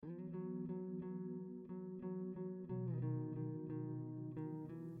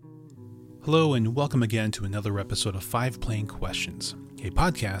Hello, and welcome again to another episode of Five Plain Questions, a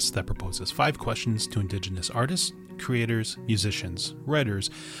podcast that proposes 5 questions to Indigenous artists, creators, musicians, writers,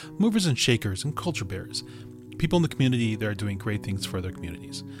 movers and shakers, and culture bearers, people in the community that are doing great things for their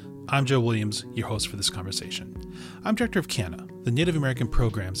communities. I'm Joe Williams, your host for this conversation. I'm director of CANA, the Native American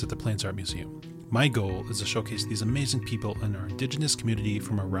programs at the Plains Art Museum. My goal is to showcase these amazing people in our Indigenous community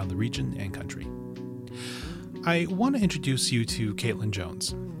from around the region and country. I want to introduce you to Caitlin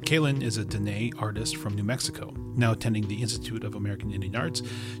Jones. Caitlin is a Dene artist from New Mexico, now attending the Institute of American Indian Arts.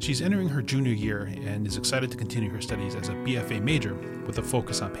 She's entering her junior year and is excited to continue her studies as a BFA major with a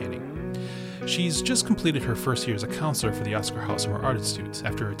focus on painting. She's just completed her first year as a counselor for the Oscar House Summer Art Institute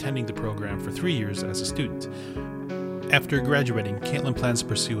after attending the program for 3 years as a student. After graduating, Caitlin plans to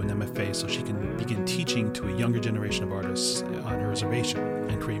pursue an MFA so she can begin teaching to a younger generation of artists on her reservation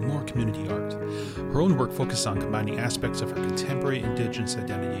and create more community art. Her own work focuses on combining aspects of her contemporary Indigenous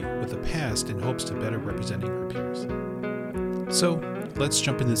identity with the past in hopes to better representing her peers. So, let's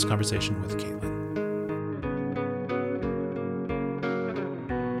jump into this conversation with Caitlin.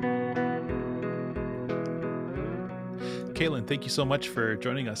 Caitlin, thank you so much for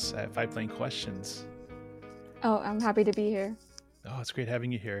joining us at Five Plain Questions. Oh, I'm happy to be here. Oh, it's great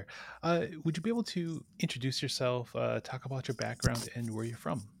having you here. Would you be able to introduce yourself, talk about your background and where you're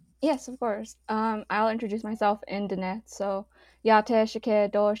from? Yes, of course. I'll introduce myself in Dene. So, Yate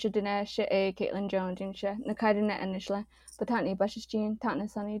Shike Do Shidine She Caitlin Jones Inshe Nakaidine Anishle Patani Bashichin Tana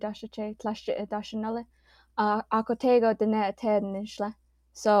Sunny Dashache Tlashe Dashanale Akotego Dene Ted Nishle.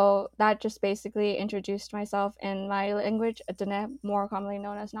 So that just basically introduced myself in my language, Dene, more commonly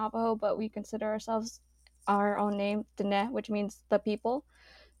known as Navajo, but we consider ourselves our own name, Dene, which means the people.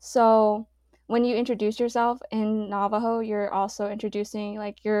 So when you introduce yourself in Navajo, you're also introducing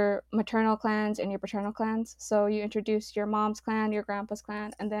like your maternal clans and your paternal clans. So you introduce your mom's clan, your grandpa's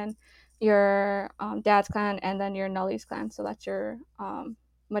clan, and then your dad's clan, and then your Nully's clan. So that's your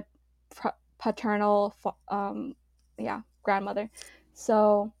paternal, grandmother.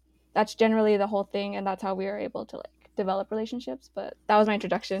 So that's generally the whole thing, and that's how we are able to like develop relationships. But that was my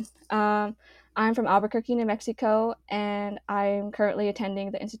introduction. I'm from Albuquerque, New Mexico, and I'm currently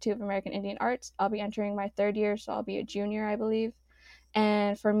attending the Institute of American Indian Arts. I'll be entering my 3rd year, so I'll be a junior, I believe.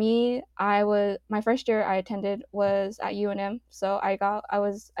 And for me, my first year I attended was at UNM. So I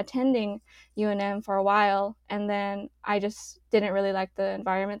was attending UNM for a while, and then I just didn't really like the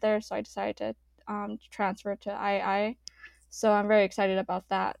environment there, so I decided to transfer to II. So I'm very excited about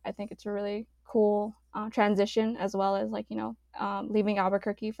that. I think it's a really cool transition, as well as leaving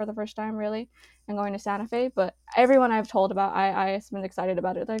Albuquerque for the first time really and going to Santa Fe. But everyone I've told about II has been excited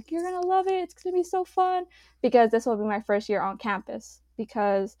about it. Like, you're gonna love it, it's gonna be so fun, because this will be my first year on campus,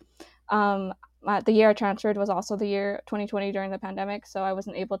 because the year I transferred was also the year 2020 during the pandemic, so I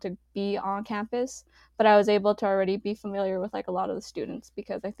wasn't able to be on campus, but I was able to already be familiar with like a lot of the students,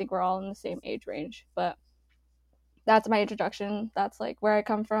 because I think we're all in the same age range. But that's my introduction. That's like where I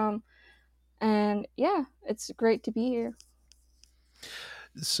come from. And yeah, it's great to be here.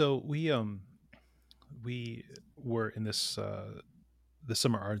 So we were in this the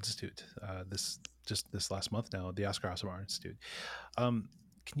Summer Art Institute this last month now, the Oscar House Summer Art Institute. Can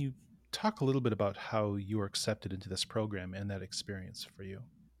you talk a little bit about how you were accepted into this program and that experience for you?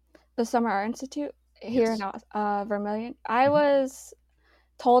 The Summer Art Institute here Yes. in Vermilion. I was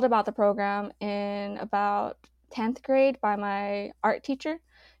told about the program in about 10th grade by my art teacher.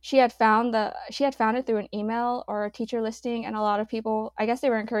 She had found it through an email or a teacher listing, and a lot of people, I guess they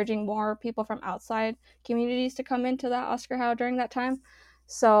were encouraging more people from outside communities to come into that Oscar Howe during that time.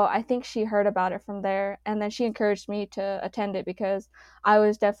 So I think she heard about it from there, and then she encouraged me to attend it, because I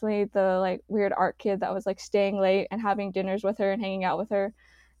was definitely the like weird art kid that was like staying late and having dinners with her and hanging out with her.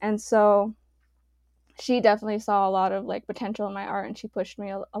 And so she definitely saw a lot of like potential in my art, and she pushed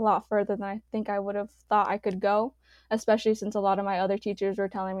me a lot further than I think I would have thought I could go, especially since a lot of my other teachers were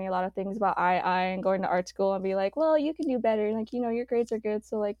telling me a lot of things about II and going to art school, and be like, well, you can do better, like, your grades are good,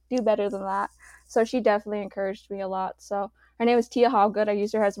 so like do better than that. So she definitely encouraged me a lot. So her name is Tia Hallgood. I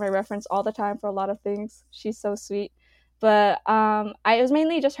use her as my reference all the time for a lot of things. She's so sweet. But it was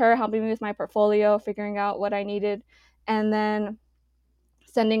mainly just her helping me with my portfolio, figuring out what I needed, and then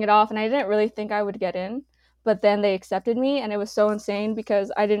sending it off. And I didn't really think I would get in, but then they accepted me, and it was so insane because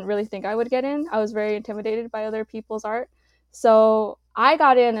I didn't really think I would get in. I was very intimidated by other people's art. So I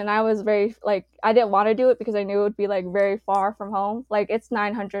got in and I was very like I didn't want to do it because I knew it would be like very far from home. Like it's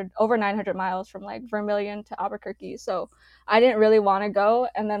 900 miles from like Vermilion to Albuquerque. So I didn't really want to go,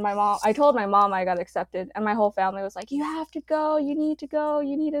 and then I told my mom I got accepted, and my whole family was like, "You have to go. You need to go.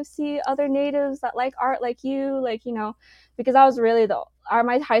 You need to see other natives that like art like you." Like, because I was really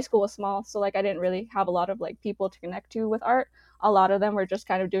my high school was small, so like I didn't really have a lot of like people to connect to with art. A lot of them were just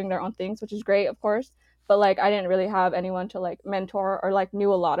kind of doing their own things, which is great, of course, but like I didn't really have anyone to like mentor or like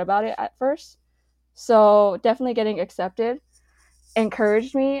knew a lot about it at first. So definitely getting accepted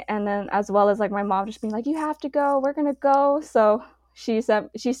encouraged me, and then as well as like my mom just being like, "You have to go, we're gonna go." So she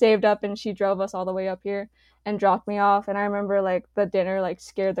saved up and she drove us all the way up here and dropped me off. And I remember like the dinner like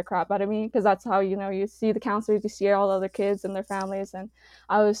scared the crap out of me, because that's how you see the counselors, you see all the other kids and their families, and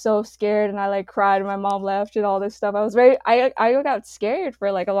I was so scared and I like cried and my mom left and all this stuff. I got scared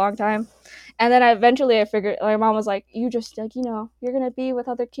for like a long time. And then I figured, my mom was like, "You just like, you're gonna be with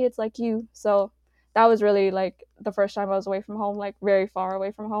other kids like you." So that was really like the first time I was away from home, like very far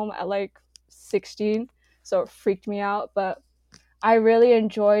away from home at like 16. So it freaked me out. But I really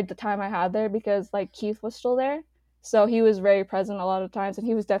enjoyed the time I had there because like Keith was still there. So he was very present a lot of times, and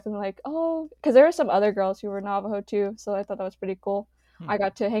he was definitely like, "Oh," because there were some other girls who were Navajo too. So I thought that was pretty cool. Hmm. I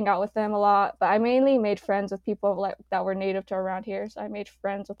got to hang out with them a lot, but I mainly made friends with people like that were native to around here. So I made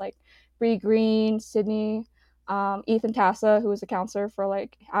friends with like Bree Green, Sydney, Ethan Tassa, who was a counselor for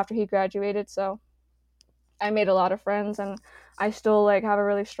like after he graduated. So I made a lot of friends, and I still like have a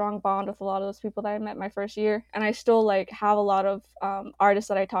really strong bond with a lot of those people that I met my first year. And I still like have a lot of artists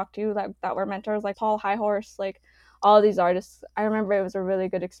that I talked to that were mentors, like Paul Highhorse, like all of these artists. I remember it was a really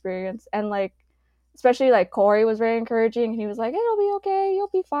good experience, and like especially like Corey was very encouraging. He was like, "It'll be okay, you'll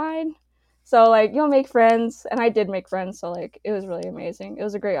be fine." So like you'll make friends, and I did make friends. So like it was really amazing. It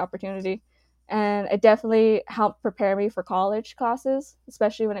was a great opportunity, and it definitely helped prepare me for college classes,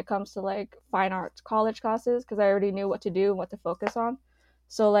 especially when it comes to like fine arts college classes, because I already knew what to do and what to focus on.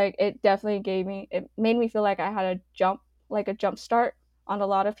 So like it made me feel like I had a jump start on a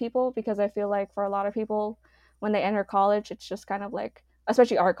lot of people, because I feel like for a lot of people when they enter college, it's just kind of like,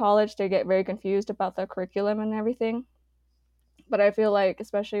 especially art college, they get very confused about the curriculum and everything. But I feel like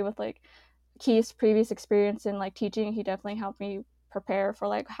especially with like Keith's previous experience in like teaching, he definitely helped me prepare for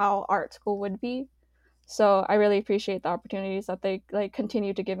like how art school would be. So I really appreciate the opportunities that they like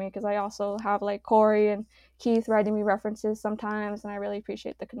continue to give me, because I also have like Corey and Keith writing me references sometimes, and I really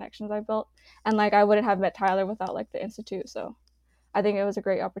appreciate the connections I built. And like I wouldn't have met Tyler without like the institute. So I think it was a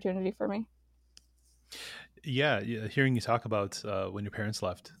great opportunity for me. Yeah, yeah, hearing you talk about when your parents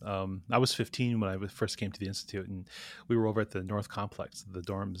left. I was 15 when first came to the institute, and we were over at the North Complex, the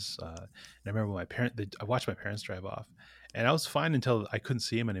dorms. And I remember I watched my parents drive off, and I was fine until I couldn't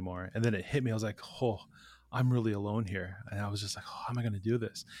see him anymore. And then it hit me. I was like, "Oh, I'm really alone here." And I was just like, "Oh, how am I going to do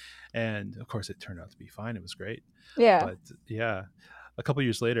this?" And of course, it turned out to be fine. It was great. Yeah. But yeah, a couple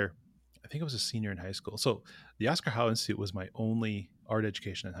years later, I think I was a senior in high school. So the Oscar Howe Institute was my only art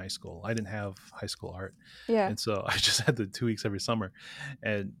education in high school. I didn't have high school art. Yeah. And so I just had the 2 weeks every summer.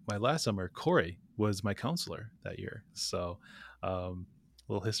 And my last summer, Corey was my counselor that year. So a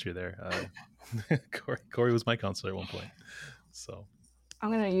little history there. Corey was my counselor at one point. So I'm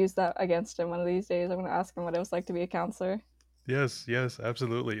going to use that against him one of these days. I'm going to ask him what it was like to be a counselor. yes, yes,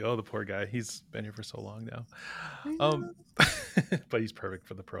 absolutely. Oh, the poor guy. He's been here for so long now. I Um, know. but he's perfect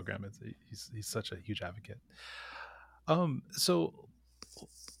for the program. He's such a huge advocate. So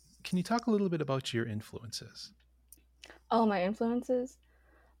can you talk a little bit about your influences? Oh, my influences.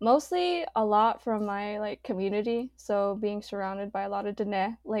 Mostly a lot from my like community. So being surrounded by a lot of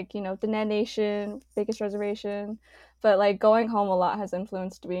Dene, like Dene Nation, biggest reservation. But like going home a lot has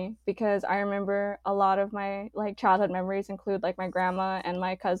influenced me, because I remember a lot of my like childhood memories include like my grandma and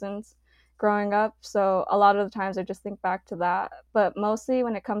my cousins growing up. So a lot of the times I just think back to that. But mostly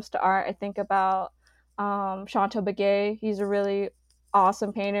when it comes to art, I think about Shanto Begay. He's a really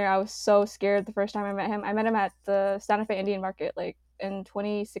awesome painter. I was so scared the first time I met him. I met him at the Santa Fe Indian Market like in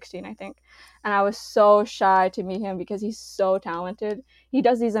 2016, I think. And I was so shy to meet him because he's so talented. He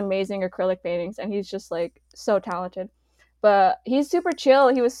does these amazing acrylic paintings, and he's just like so talented. But he's super chill.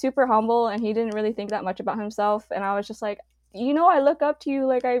 He was super humble, and he didn't really think that much about himself. And I was just like, I look up to you.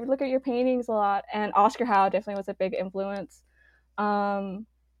 Like, I look at your paintings a lot. And Oscar Howe definitely was a big influence. Um,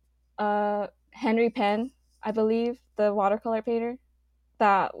 Henry Penn, I believe, the watercolor painter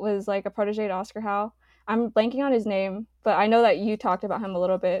that was like a protege to Oscar Howe. I'm blanking on his name, but I know that you talked about him a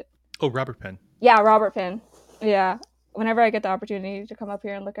little bit. Oh, Robert Penn. Yeah, Robert Penn. Yeah. Whenever I get the opportunity to come up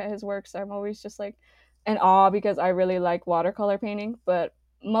here and look at his works, I'm always just like in awe, because I really like watercolor painting. But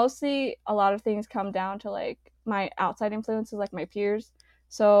mostly a lot of things come down to like my outside influences, like my peers.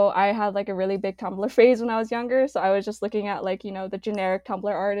 So I had like a really big Tumblr phase when I was younger. So I was just looking at like, the generic Tumblr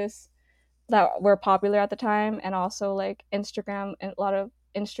artists that were popular at the time, and also like Instagram, and a lot of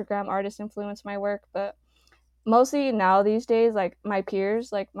Instagram artists influenced my work. But mostly now these days, like my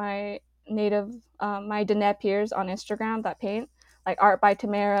peers, like native my Danette peers on Instagram that paint, like Art by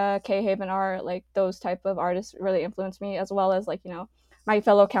Tamara, K Haven Art, like those type of artists really influenced me, as well as like, my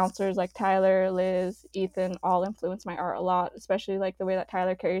fellow counselors like Tyler, Liz, Ethan, all influence my art a lot, especially like the way that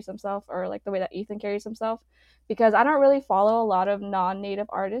Tyler carries himself, or like the way that Ethan carries himself, because I don't really follow a lot of non-native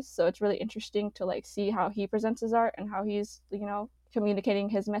artists, so it's really interesting to like see how he presents his art and how he's, communicating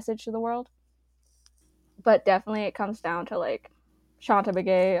his message to the world. But definitely it comes down to like Shanta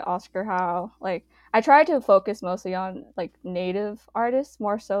Begay, Oscar Howe. Like I try to focus mostly on like native artists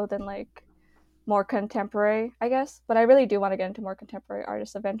more so than like more contemporary, I guess. But I really do want to get into more contemporary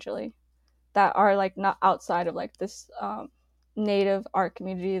artists eventually that are like not outside of like this native art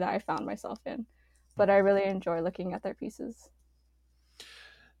community that I found myself in. But I Mhm. really enjoy looking at their pieces.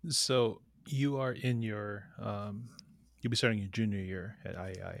 So you are in your you'll be starting your junior year at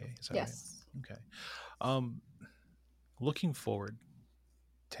IAIA, is that right? Yes. Okay. Um Looking forward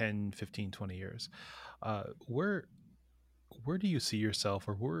 10, 15, 20 years, uh where do you see yourself,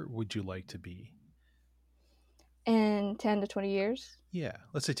 or where would you like to be? In 10 to 20 years. Yeah,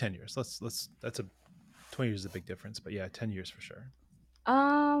 let's say 10 years. Let's that's a 20 years is a big difference, but yeah, 10 years for sure.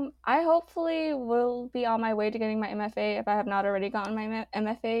 I hopefully will be on my way to getting my MFA if I have not already gotten my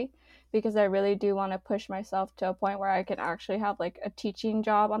MFA, because I really do want to push myself to a point where I can actually have like a teaching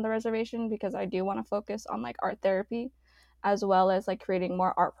job on the reservation, because I do want to focus on like art therapy as well as like creating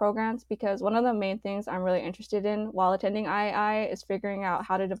more art programs, because one of the main things I'm really interested in while attending II is figuring out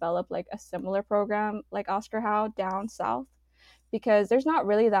how to develop like a similar program like Oscar Howe down south, because there's not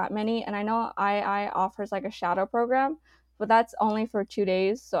really that many. And I know II offers like a shadow program, but that's only for 2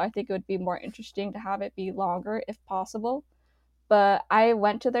 days. So I think it would be more interesting to have it be longer if possible. But I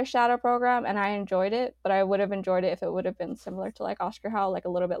went to their shadow program and I enjoyed it, but I would have enjoyed it if it would have been similar to like Oscar Howe, like a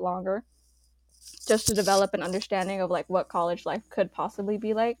little bit longer, just to develop an understanding of like what college life could possibly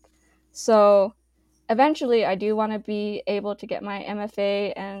be like. So eventually I do want to be able to get my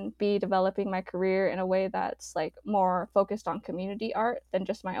MFA and be developing my career in a way that's like more focused on community art than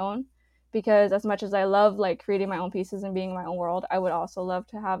just my own, because as much as I love like creating my own pieces and being in my own world, I would also love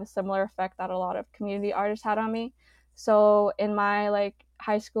to have a similar effect that a lot of community artists had on me. So in my like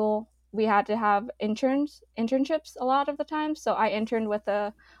high school, we had to have internships a lot of the time. So I interned with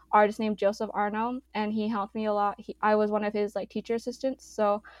a artist named Joseph Arno, and he helped me a lot. I was one of his like teacher assistants,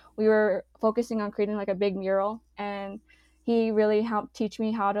 so we were focusing on creating like a big mural, and he really helped teach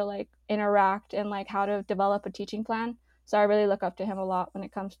me how to like interact and like how to develop a teaching plan. So I really look up to him a lot when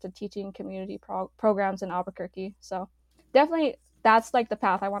it comes to teaching community programs in Albuquerque. So definitely that's like the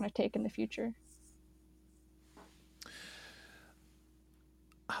path I want to take in the future.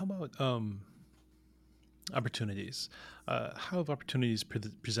 How about opportunities? How have opportunities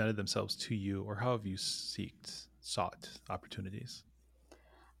presented themselves to you, or how have you sought opportunities?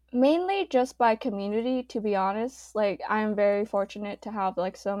 Mainly just by community, to be honest. Like I'm very fortunate to have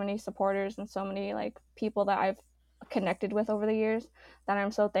like so many supporters and so many like people that I've connected with over the years that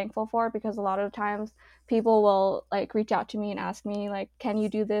I'm so thankful for, because a lot of times people will like reach out to me and ask me like, can you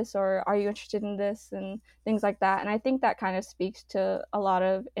do this, or are you interested in this, and things like that. And I think that kind of speaks to a lot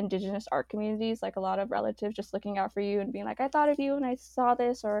of indigenous art communities, like a lot of relatives just looking out for you and being like, I thought of you and I saw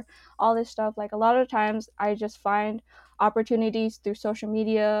this, or all this stuff. Like a lot of times I just find opportunities through social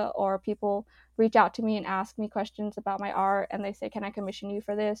media, or people reach out to me and ask me questions about my art, and they say, can I commission you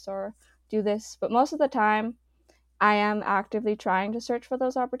for this or do this? But most of the time I am actively trying to search for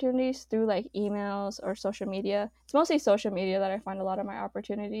those opportunities through like emails or social media. It's mostly social media that I find a lot of my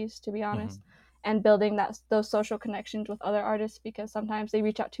opportunities, to be Hmm. honest, and building those social connections with other artists, because sometimes they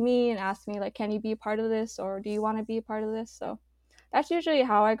reach out to me and ask me like, can you be a part of this, or do you want to be a part of this? So that's usually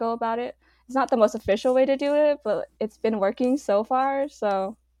how I go about it. It's not the most official way to do it, but it's been working so far.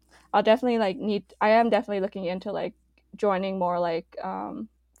 So I'll definitely like need. I am definitely looking into like joining more like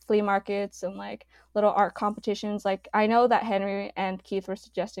flea markets and like little art competitions. Like I know that Henry and Keith were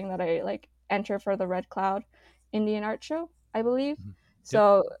suggesting that I like enter for the Red Cloud Indian Art Show, I believe. Hmm. Yep.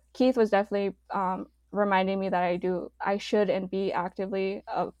 So Keith was definitely reminding me that I should and be actively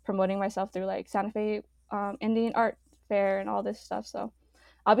promoting myself through like Santa Fe Indian Art Fair and all this stuff. So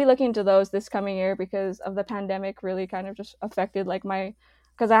I'll be looking into those this coming year, because of the pandemic really kind of just affected like my,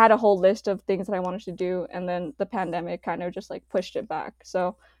 because I had a whole list of things that I wanted to do, and then the pandemic kind of just like pushed it back.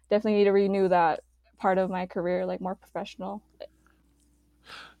 So definitely need to renew that part of my career, like more professional.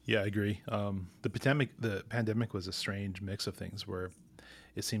 Yeah, I agree. The pandemic was a strange mix of things where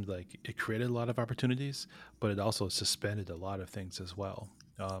it seemed like it created a lot of opportunities, but it also suspended a lot of things as well.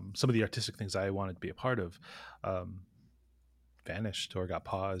 Some of the artistic things I wanted to be a part of um, vanished or got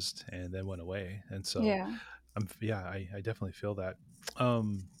paused and then went away. And so, Yeah. yeah, I definitely feel that.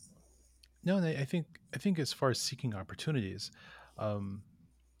 Um, no, and I think as far as seeking opportunities, um,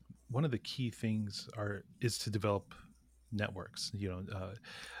 one of the key things are is to develop networks.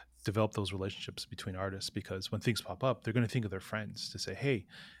 Develop those relationships between artists, because when things pop up, they're going to think of their friends to say, "Hey,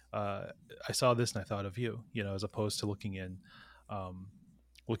 uh, I saw this and I thought of you." As opposed to um,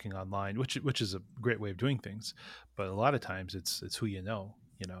 looking online, which is a great way of doing things, but a lot of times it's who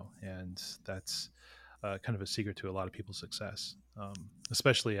and that's kind of a secret to a lot of people's success,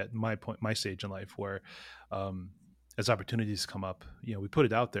 especially at my stage in life, where um, as opportunities come up, we put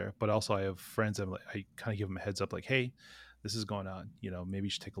it out there, but also I have friends that I kind of give them a heads up, like, hey, this is going on, maybe you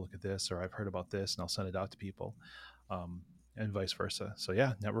should take a look at this, or I've heard about this, and I'll send it out to people, um, and vice versa. So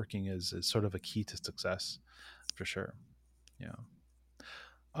yeah, networking is sort of a key to success for sure. Yeah.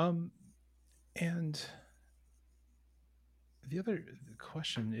 Um, and the other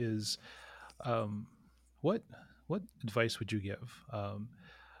question is, um, what what advice would you give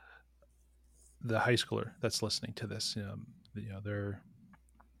the high schooler that's listening to this? They're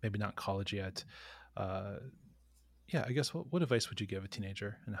maybe not in college yet. Uh, yeah, I guess what advice would you give a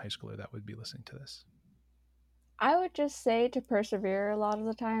teenager and a high schooler that would be listening to this? I would just say to persevere a lot of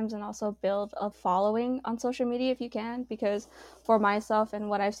the times and also build a following on social media if you can, because for myself and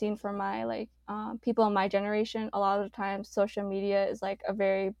what I've seen from my people in my generation, a lot of the times social media is like a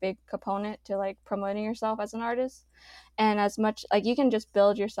very big component to like promoting yourself as an artist. And as much like you can just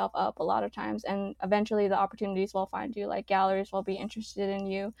build yourself up a lot of times, and eventually the opportunities will find you, like galleries will be interested in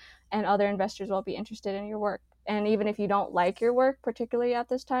you and other investors will be interested in your work. And even if you don't like your work particularly at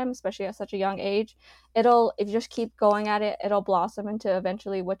this time, especially at such a young age, it'll, if you just keep going at it, it'll blossom into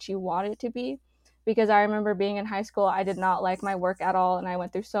eventually what you want it to be. Because I remember being in high school, I did not like my work at all, and I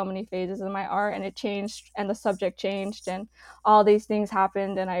went through so many phases in my art, and it changed, and the subject changed, and all these things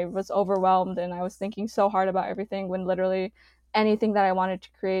happened, and I was overwhelmed, and I was thinking so hard about everything, when literally anything that I wanted to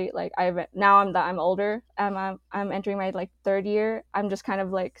create, like I'm older, I'm entering my like third year, I'm just kind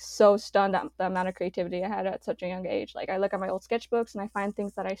of like so stunned at the amount of creativity I had at such a young age. Like I look at my old sketchbooks and I find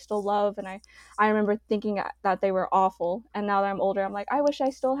things that I still love, and I remember thinking that they were awful, and now that I'm older, I'm like, I wish I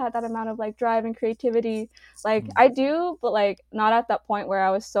still had that amount of like drive and creativity. Like Mm. I do, but like not at that point where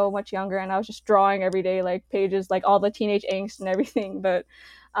I was so much younger and I was just drawing every day, like pages, like all the teenage angst and everything. But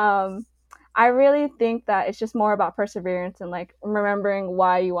um I really think that it's just more about perseverance and like remembering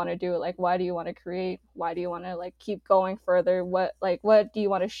why you want to do it. Like, why do you want to create? Why do you want to like keep going further? What do you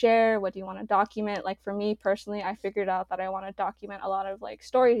want to share? What do you want to document? Like for me personally, I figured out that I want to document a lot of like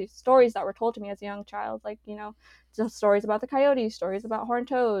stories that were told to me as a young child. Like, just stories about the coyotes, stories about horned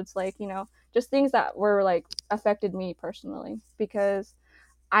toads, like, just things that were like affected me personally, because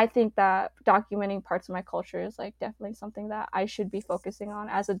I think that documenting parts of my culture is like definitely something that I should be focusing on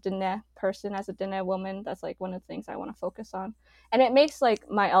as a Dene person, as a Dene woman. That's like one of the things I want to focus on, and it makes like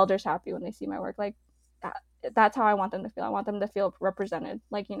my elders happy when they see my work. Like that, that's how I want them to feel. I want them to feel represented,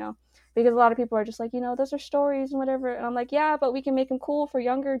 like, because a lot of people are just like, those are stories and whatever, and I'm like, yeah, but we can make them cool for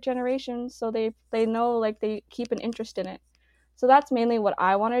younger generations so they know, like, they keep an interest in it. So that's mainly what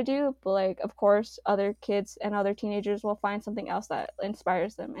I want to do. But like, of course, other kids and other teenagers will find something else that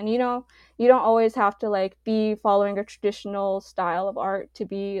inspires them. And you don't always have to like be following a traditional style of art to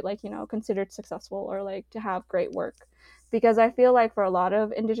be like, considered successful or like to have great work. Because I feel like for a lot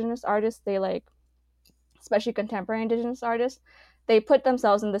of indigenous artists, they like, especially contemporary indigenous artists, they put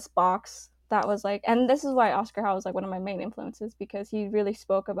themselves in this box that was like, and this is why Oscar Howe was like one of my main influences, because he really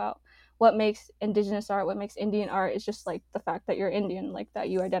spoke about what makes indigenous art, what makes Indian art is just like the fact that you're Indian, like that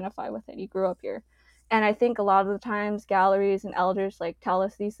you identify with it, you grew up here. And I think a lot of the times galleries and elders like tell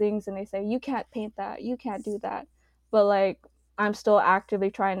us these things and they say, you can't paint that, you can't do that. But like, I'm still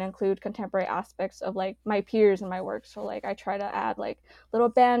actively trying to include contemporary aspects of like my peers in my work. So like I try to add like little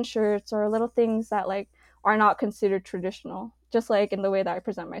band shirts or little things that like are not considered traditional. Just like in the way that I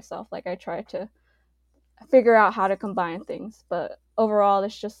present myself, like I try to figure out how to combine things. But overall,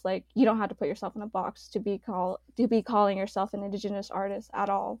 it's just like you don't have to put yourself in a box to be calling yourself an indigenous artist at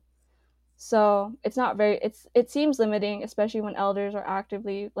all. So it's not very it seems limiting, especially when elders are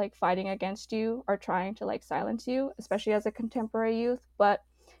actively like fighting against you or trying to like silence you, especially as a contemporary youth. But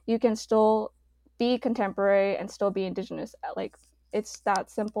you can still be contemporary and still be indigenous. Like it's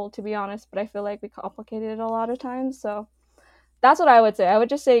that simple, to be honest. But I feel like we complicate it a lot of times. So that's what I would say. I would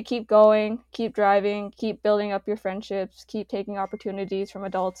just say keep going, keep driving, keep building up your friendships, keep taking opportunities from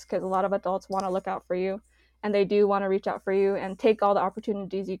adults, because a lot of adults want to look out for you and they do want to reach out for you, and take all the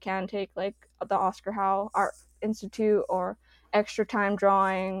opportunities you can take, like the Oscar Howe Art Institute or extra time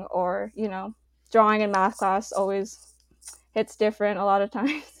drawing, or, drawing in math class always hits different a lot of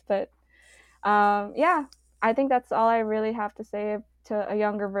times. But yeah, I think that's all I really have to say to a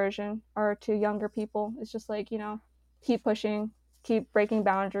younger version, or to younger people. It's just like, keep pushing, keep breaking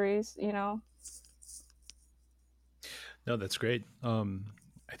boundaries. No, that's great.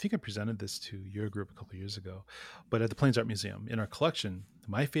 I think I presented this to your group a couple of years ago, but at the Plains Art Museum, in our collection,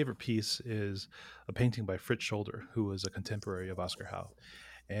 my favorite piece is a painting by Fritz Scholder, who was a contemporary of Oscar Howe.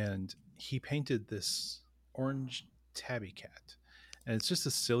 And he painted this orange tabby cat. And it's just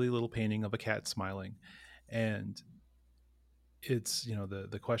a silly little painting of a cat smiling. And it's,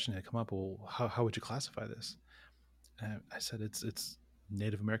 the question had come up, well, how would you classify this? And I said, it's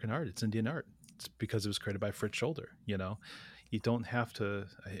Native American art. It's Indian art. It's because it was created by Fritz Scholder. You don't have to.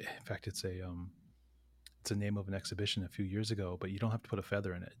 In fact, it's a name of an exhibition a few years ago, but you don't have to put a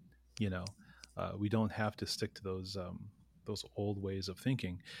feather in it. We don't have to stick to those old ways of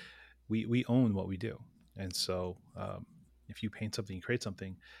thinking. We own what we do, and so if you paint something, you create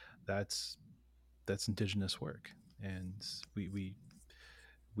something, that's indigenous work, and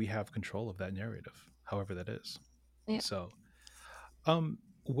we have control of that narrative, however that is. Yeah. So,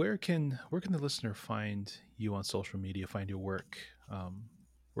 where can the listener find you on social media, find your work?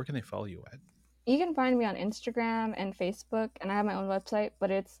 Where can they follow you at? You can find me on Instagram and Facebook, and I have my own website,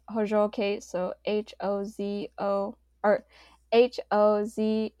 but it's Hozho Kate, so HOZO, or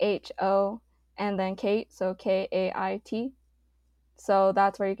HOZHO, and then Kate, so KAIT. So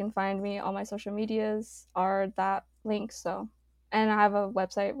that's where you can find me. All my social medias are that link. So, and I have a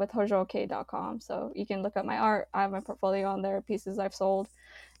website with hozhook.com, so you can look up my art. I have my portfolio on there, pieces I've sold.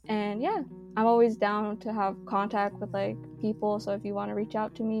 And yeah, I'm always down to have contact with like people. So if you want to reach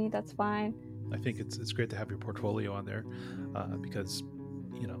out to me, that's fine. I think it's great to have your portfolio on there, because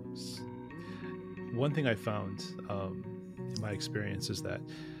one thing I found in my experience is that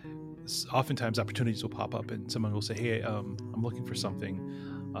oftentimes opportunities will pop up and someone will say, hey, I'm looking for something.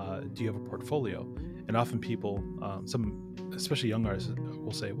 Do you have a portfolio? And often people, especially young artists,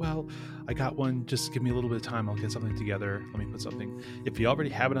 will say, well, I got one, just give me a little bit of time, I'll get something together, let me put something. If you already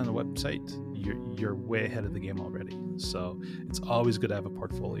have it on the website, you're way ahead of the game already. So it's always good to have a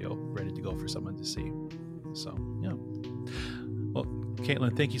portfolio ready to go for someone to see. So, yeah. Well,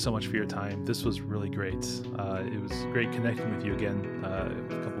 Caitlin, thank you so much for your time. This was really great. It was great connecting with you again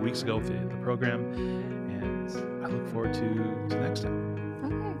a couple weeks ago with the program, and I look forward to next time.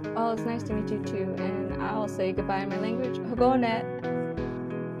 Okay. Well, it's nice to meet you too, and I'll say goodbye in my language. Hogonet.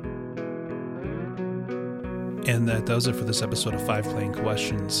 And that does it for this episode of 5 Playing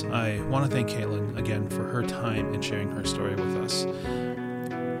Questions. I want to thank Caitlin again for her time and sharing her story with us.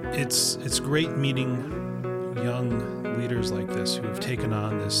 It's great meeting young leaders like this who have taken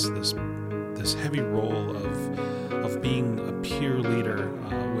on this heavy role of being a peer leader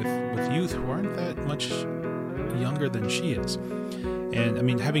with youth who aren't that much younger than she is. And I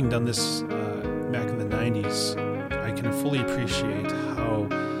mean, having done this back in the 90s, I can fully appreciate how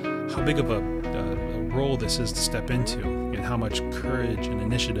big of a role this is to step into, and how much courage and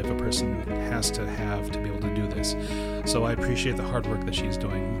initiative a person has to have to be able to do this. So I appreciate the hard work that she's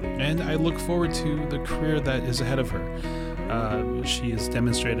doing, and I look forward to the career that is ahead of her. She has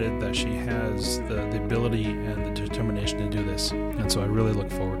demonstrated that she has the ability and the determination to do this, and so I really look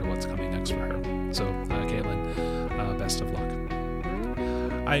forward to what's coming next for her. So Caitlin, best of luck.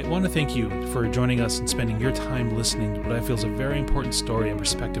 I want to thank you for joining us and spending your time listening to what I feel is a very important story and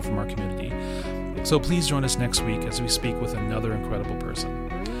perspective from our community. So please join us next week as we speak with another incredible person.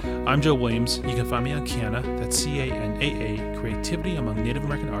 I'm Joe Williams. You can find me on CANAA, that's CANAA, Creativity Among Native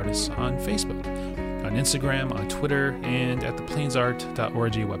American Artists, on Facebook, on Instagram, on Twitter, and at the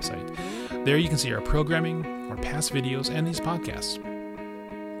plainsart.org website. There you can see our programming, our past videos, and these podcasts.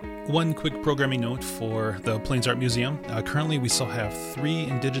 One quick programming note for the Plains Art Museum. Currently, we still have 3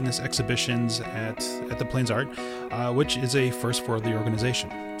 Indigenous exhibitions at the Plains Art, which is a first for the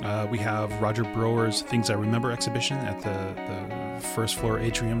organization. We have Roger Brower's Things I Remember exhibition at the first floor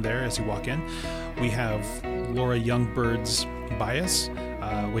atrium there as you walk in. We have Laura Youngbird's Bias,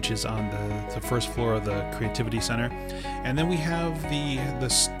 which is on the first floor of the Creativity Center. And then we have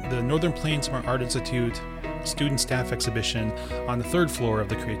the Northern Plains Art Institute student staff exhibition on the 3rd floor of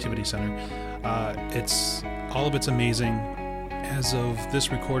the Creativity Center. All of it's amazing. As of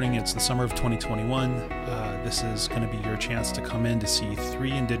this recording, it's the summer of 2021. This is going to be your chance to come in to see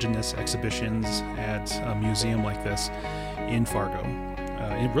 3 Indigenous exhibitions at a museum like this. in Fargo,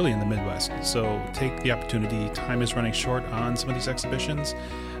 really in the Midwest. So take the opportunity. Time is running short on some of these exhibitions,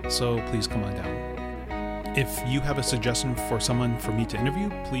 so please come on down. If you have a suggestion for someone for me to interview,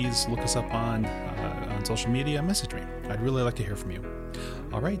 please look us up on social media, message me. I'd really like to hear from you.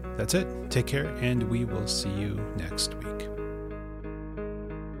 All right, that's it. Take care, and we will see you next week.